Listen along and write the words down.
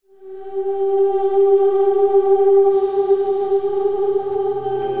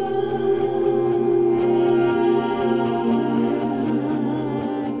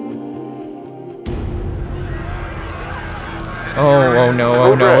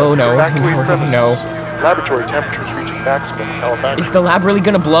No, no, Evacuate no, premises. no. Laboratory temperatures reaching maximum calibration. Is the lab really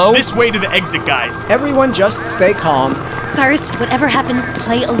gonna blow? This way to the exit, guys. Everyone just stay calm. Cyrus, whatever happens,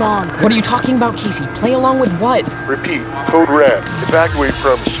 play along. What are you talking about, Casey? Play along with what? Repeat, code red. Evacuate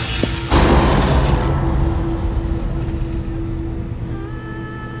premises.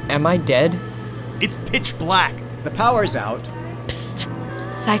 Am I dead? It's pitch black. The power's out. Psst.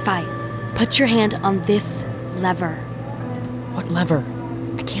 Sci-fi, put your hand on this lever. What lever?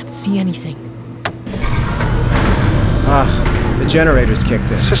 I can't see anything. The generator's kicked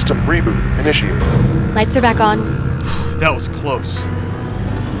in. System reboot initiated. Lights are back on. That was close.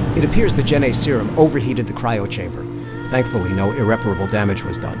 It appears the Gen A serum overheated the cryo chamber. Thankfully, no irreparable damage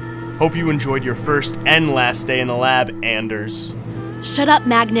was done. Hope you enjoyed your first and last day in the lab, Anders. Shut up,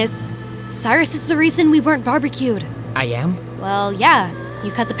 Magnus. Cyrus is the reason we weren't barbecued. I am? Well, yeah.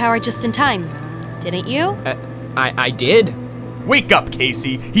 You cut the power just in time. Didn't you? I did. Wake up,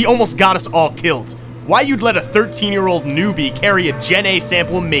 Casey. He almost got us all killed. Why you'd let a 13-year-old newbie carry a Gen A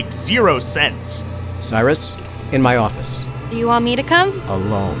sample makes 0 sense. Cyrus, in my office. Do you want me to come?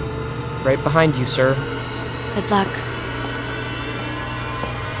 Alone. Right behind you, sir. Good luck.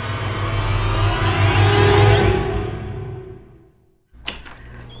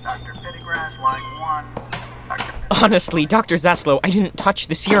 Honestly, Dr. Zaslow, I didn't touch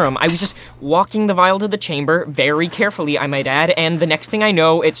the serum. I was just walking the vial to the chamber, very carefully, I might add, and the next thing I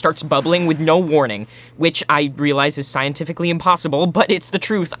know, it starts bubbling with no warning, which I realize is scientifically impossible, but it's the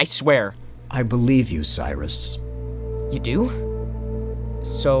truth, I swear. I believe you, Cyrus. You do?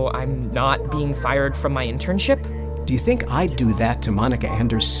 So I'm not being fired from my internship? Do you think I'd do that to Monica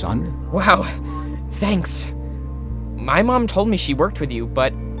Anders' son? Wow, thanks. My mom told me she worked with you,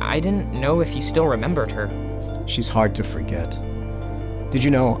 but I didn't know if you still remembered her. She's hard to forget. Did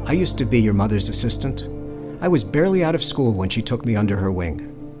you know, I used to be your mother's assistant? I was barely out of school when she took me under her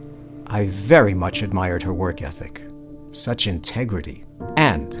wing. I very much admired her work ethic. Such integrity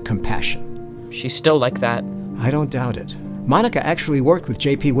and compassion. She's still like that. I don't doubt it. Monica actually worked with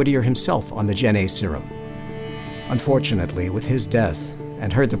J.P. Whittier himself on the Gen A serum. Unfortunately, with his death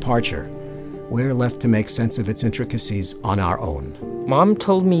and her departure, we're left to make sense of its intricacies on our own. Mom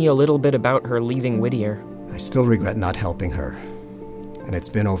told me a little bit about her leaving Whittier. I still regret not helping her, and it's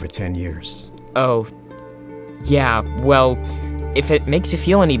been over 10 years. Oh, yeah, well, if it makes you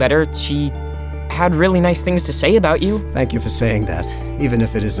feel any better, she had really nice things to say about you. Thank you for saying that, even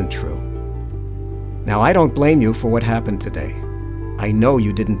if it isn't true. Now, I don't blame you for what happened today. I know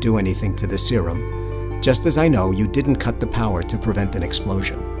you didn't do anything to the serum, just as I know you didn't cut the power to prevent an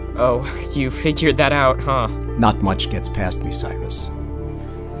explosion. Oh, you figured that out, huh? Not much gets past me, Cyrus.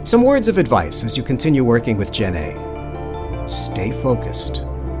 Some words of advice as you continue working with Gen A. Stay focused,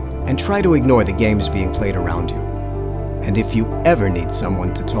 and try to ignore the games being played around you. And if you ever need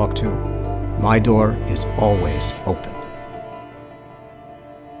someone to talk to, my door is always open.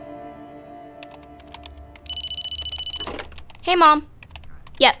 Hey, Mom.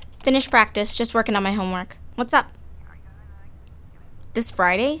 Yep, finished practice, just working on my homework. What's up? This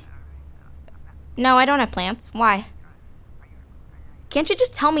Friday? No, I don't have plans. Why? Can't you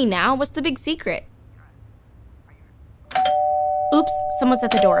just tell me now? What's the big secret? Oops, someone's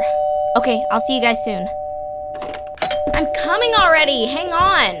at the door. Okay, I'll see you guys soon. I'm coming already! Hang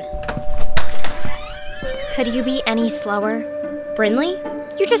on! Could you be any slower? Brynleigh?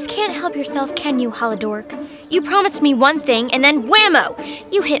 You just can't help yourself, can you, Holodork? You promised me one thing, and then whammo!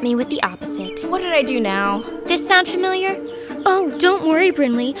 You hit me with the opposite. What did I do now? This sound familiar? Oh, don't worry,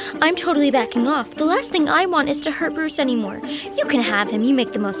 Brynleigh. I'm totally backing off. The last thing I want is to hurt Bruce anymore. You can have him. You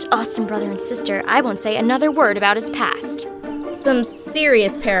make the most awesome brother and sister. I won't say another word about his past. Some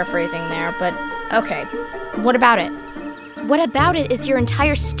serious paraphrasing there, but okay. What about it? What about it is your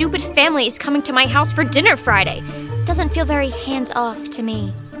entire stupid family is coming to my house for dinner Friday. Doesn't feel very hands-off to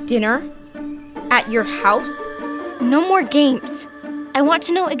me. Dinner? At your house? No more games. I want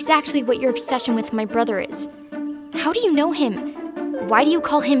to know exactly what your obsession with my brother is. How do you know him? Why do you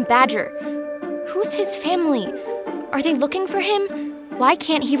call him Badger? Who's his family? Are they looking for him? Why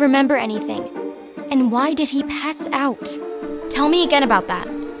can't he remember anything? And why did he pass out? Tell me again about that.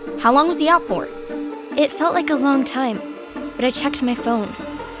 How long was he out for? It felt like a long time, but I checked my phone.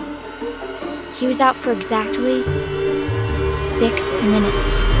 He was out for exactly 6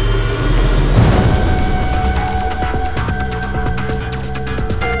 minutes.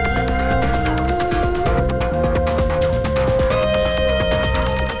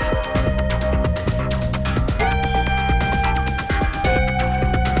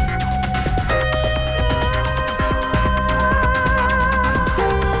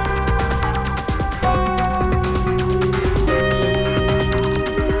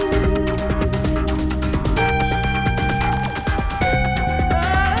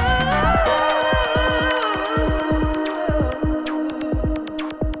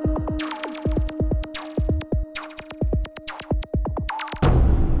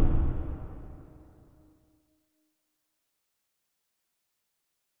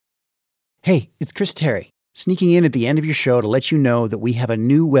 Hey, it's Chris Terry, sneaking in at the end of your show to let you know that we have a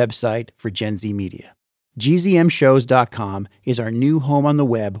new website for Gen Z Media. gzmshows.com is our new home on the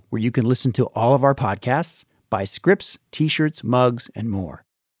web where you can listen to all of our podcasts, buy scripts, t-shirts, mugs, and more.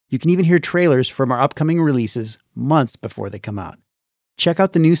 You can even hear trailers from our upcoming releases months before they come out. Check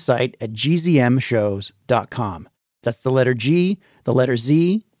out the new site at gzmshows.com. That's the letter G, the letter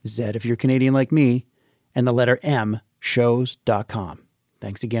Z, Z if you're Canadian like me, and the letter M, shows.com.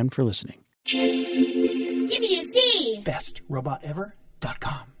 Thanks again for listening. Give me a Z!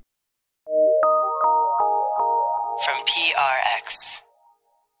 BestRobotEver.com. From PRX.